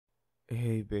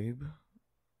Hey, babe.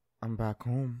 I'm back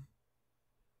home.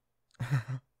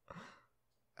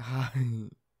 Hi.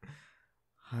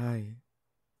 Hi.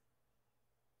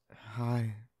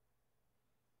 Hi.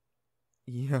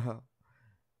 Yeah,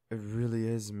 it really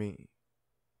is me.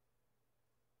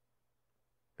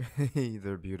 Hey,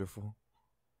 they're beautiful.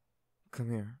 Come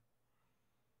here.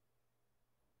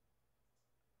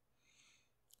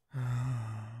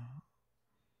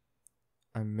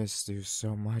 I missed you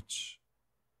so much.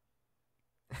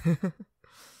 I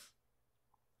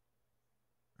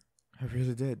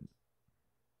really did.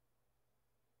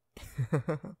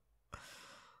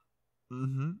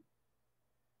 Mm-hmm.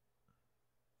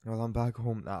 Well, I'm back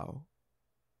home now.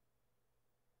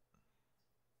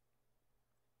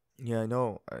 Yeah, I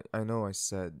know. I know I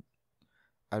said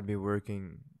I'd be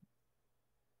working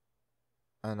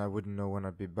and I wouldn't know when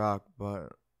I'd be back,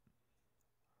 but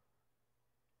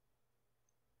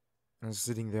I was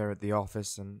sitting there at the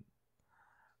office and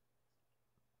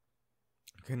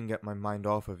couldn't get my mind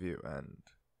off of you, and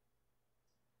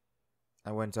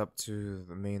I went up to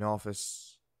the main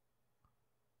office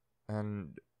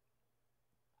and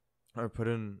I put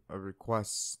in a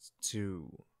request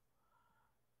to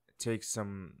take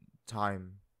some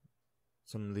time,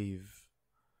 some leave,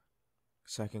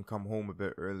 so I can come home a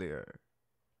bit earlier.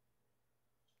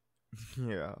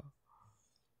 Yeah.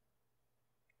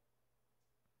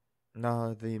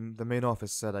 No, the main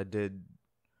office said I did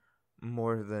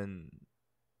more than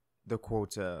the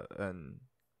quota, and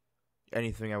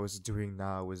anything I was doing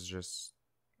now was just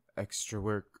extra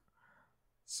work.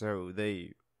 So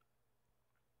they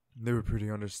were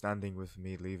pretty understanding with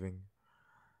me leaving.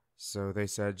 So they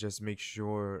said just make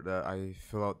sure that I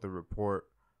fill out the report.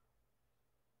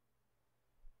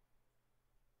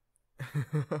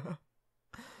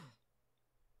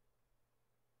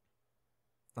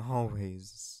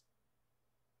 Always.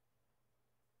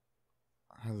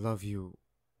 I love you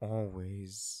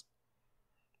always.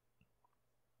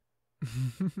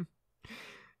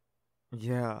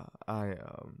 Yeah,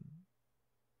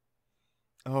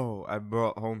 oh, I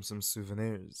brought home some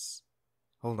souvenirs.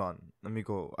 Hold on, let me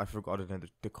go. I forgot it in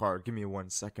the car. Give me 1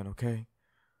 second, okay?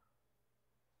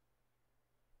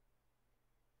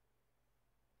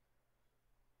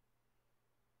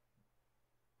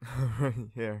 Right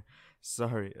here.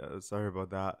 Sorry, sorry about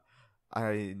that.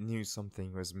 I knew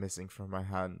something was missing from my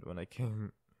hand when I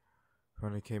came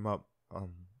up.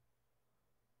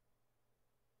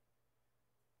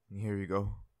 Here you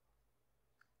go.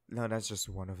 No, that's just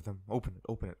one of them. Open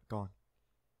it, go on.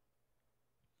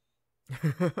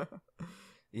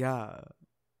 Yeah,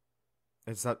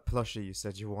 it's that plushie you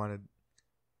said you wanted.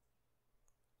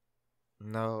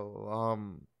 No,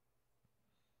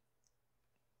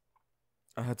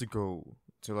 I had to go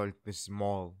to like this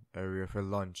mall area for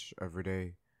lunch every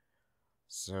day.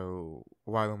 So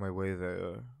while on my way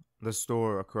there, the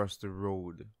store across the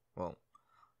road, well,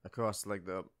 across like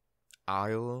the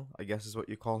aisle, I guess is what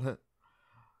you call it.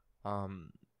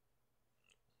 Um,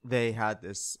 they had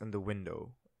this in the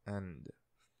window, and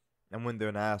I went there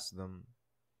and asked them.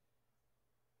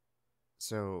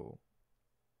 So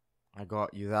I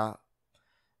got you that,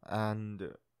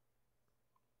 and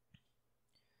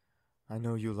I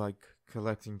know you like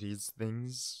collecting these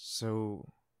things. So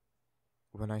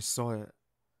when I saw it,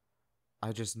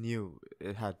 I just knew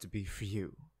it had to be for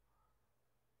you.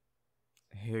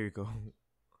 Here you go.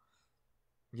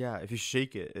 Yeah, if you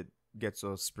shake it, it gets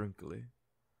all sprinkly.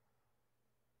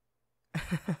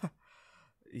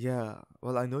 Yeah,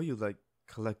 well, I know you like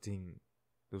collecting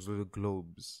those little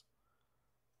globes.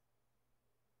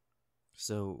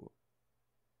 So,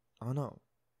 I don't know.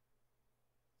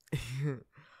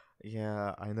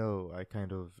 Yeah, I know I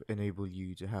kind of enable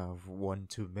you to have one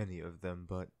too many of them,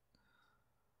 but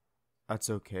that's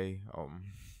okay.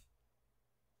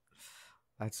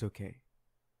 That's okay.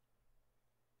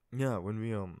 Yeah,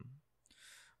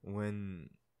 when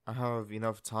I have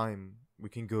enough time, we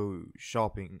can go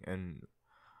shopping and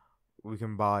we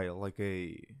can buy like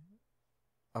a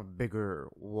bigger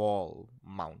wall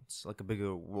mount, like a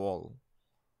bigger wall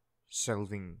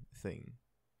shelving thing.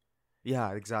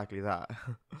 Yeah, exactly that.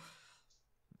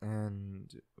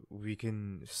 And we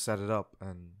can set it up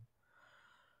and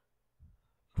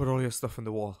put all your stuff on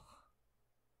the wall.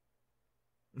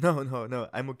 No, no, no.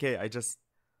 I'm okay. I just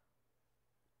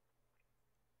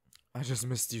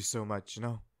missed you so much, you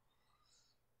know?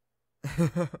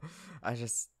 I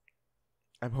just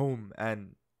I'm home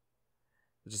and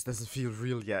it just doesn't feel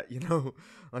real yet, you know?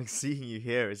 Like seeing you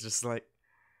here is just like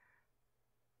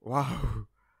wow.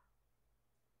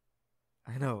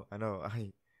 I know, I know.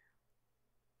 I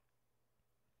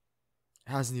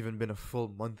It hasn't even been a full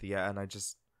month yet and I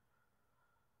just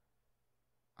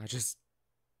I just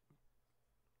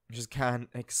can't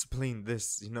explain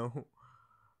this, you know?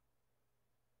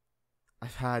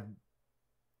 I've had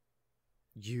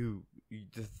you,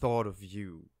 the thought of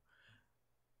you,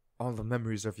 all the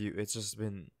memories of you, it's just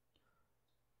been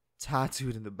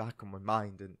tattooed in the back of my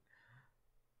mind. And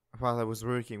while I was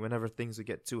working, whenever things would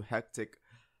get too hectic,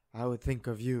 I would think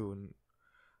of you. And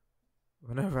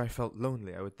whenever I felt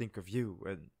lonely, I would think of you.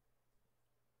 And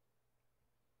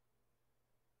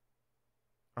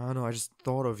I don't know, I just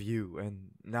thought of you.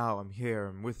 And now I'm here,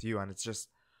 I'm with you, and it's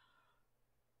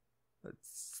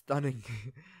stunning.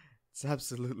 It's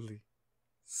absolutely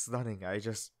stunning. I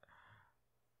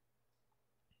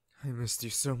missed you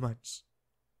so much.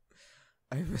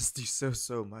 I missed you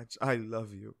so much. I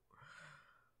love you.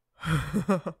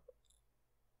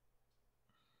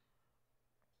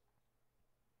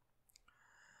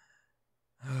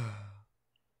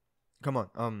 Come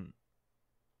on,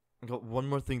 I got one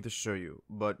more thing to show you,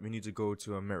 but we need to go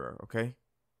to a mirror, okay?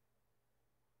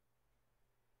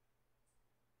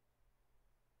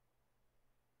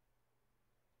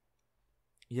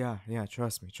 Yeah,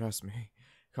 trust me.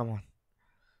 Come on,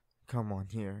 come on,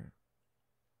 here.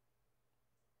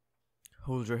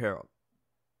 Hold your hair up.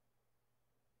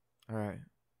 Alright.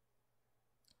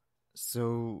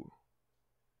 So,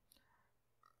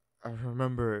 I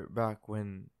remember back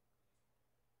when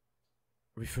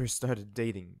we first started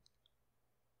dating,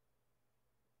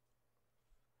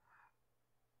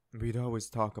 we'd always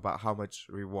talk about how much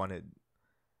we wanted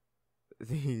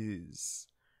these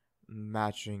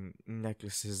matching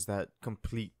necklaces that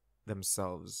complete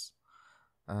themselves.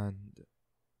 And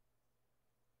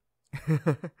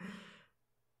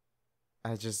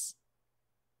I just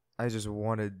I just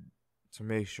wanted to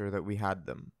make sure that we had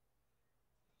them.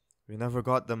 We never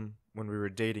got them when we were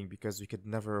dating because we could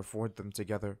never afford them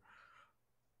together.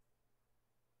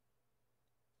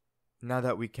 Now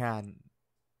that we can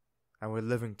and we're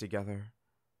living together,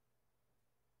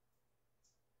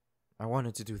 I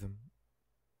wanted to do them.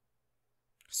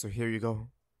 So here you go.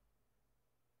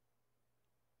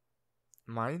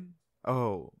 Mine?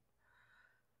 Oh,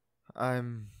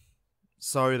 I'm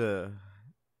sorry to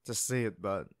say it,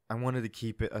 but I wanted to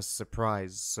keep it a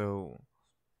surprise, so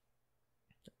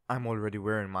I'm already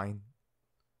wearing mine.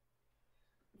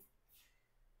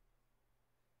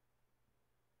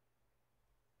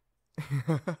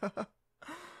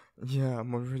 Yeah,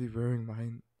 I'm already wearing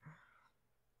mine.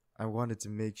 I wanted to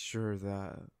make sure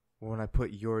that when I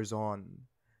put yours on,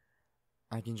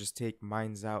 I can just take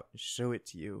mine's out and show it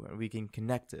to you and we can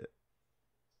connect it.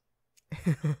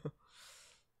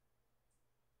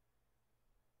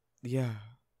 Yeah.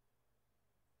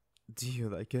 Do you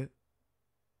like it?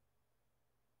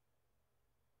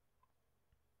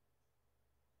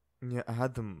 Yeah, I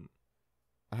had them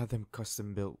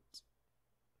custom built.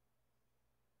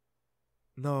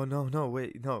 No,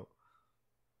 wait, no.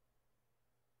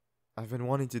 I've been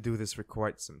wanting to do this for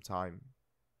quite some time.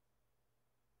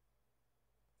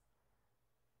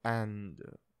 And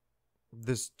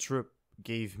this trip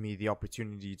gave me the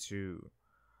opportunity to,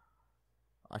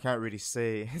 I can't really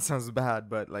say, it sounds bad,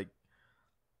 but like,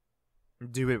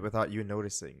 do it without you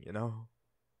noticing, you know?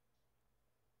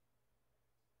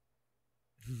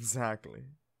 Exactly.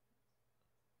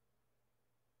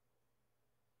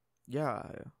 Yeah,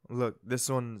 look, this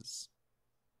one's,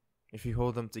 if you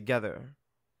hold them together,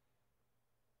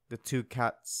 the two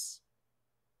cats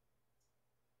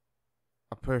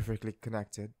are perfectly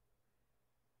connected.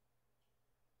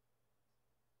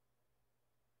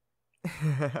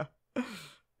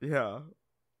 Yeah,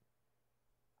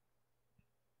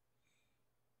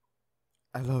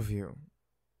 I love you.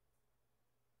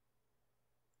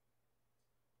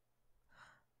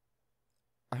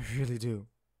 I really do.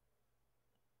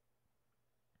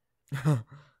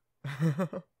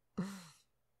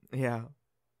 Yeah.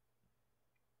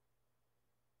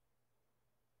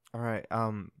 All right.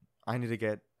 I need to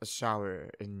get a shower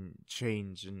and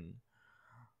change and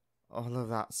all of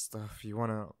that stuff. You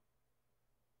wanna?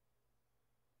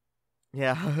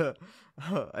 Yeah.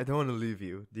 I don't want to leave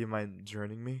you. Do you mind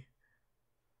joining me?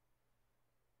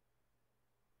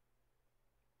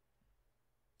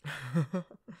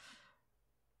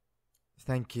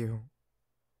 Thank you.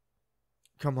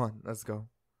 Come on, let's go.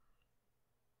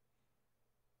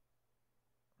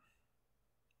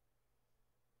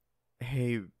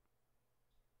 Hey,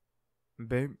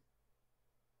 babe.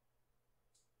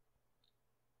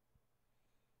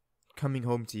 Coming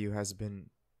home to you has been.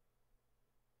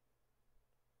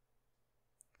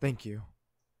 Thank you.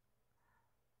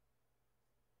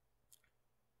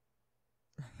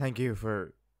 Thank you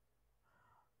for.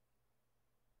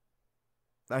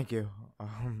 Thank you.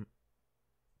 Um.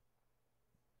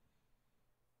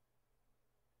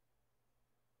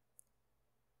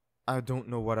 I don't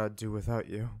know what I'd do without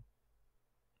you.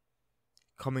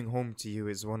 Coming home to you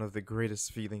is one of the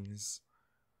greatest feelings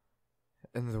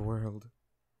in the world.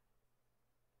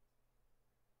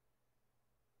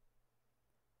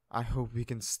 I hope we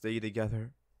can stay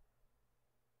together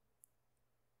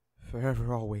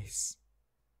forever always.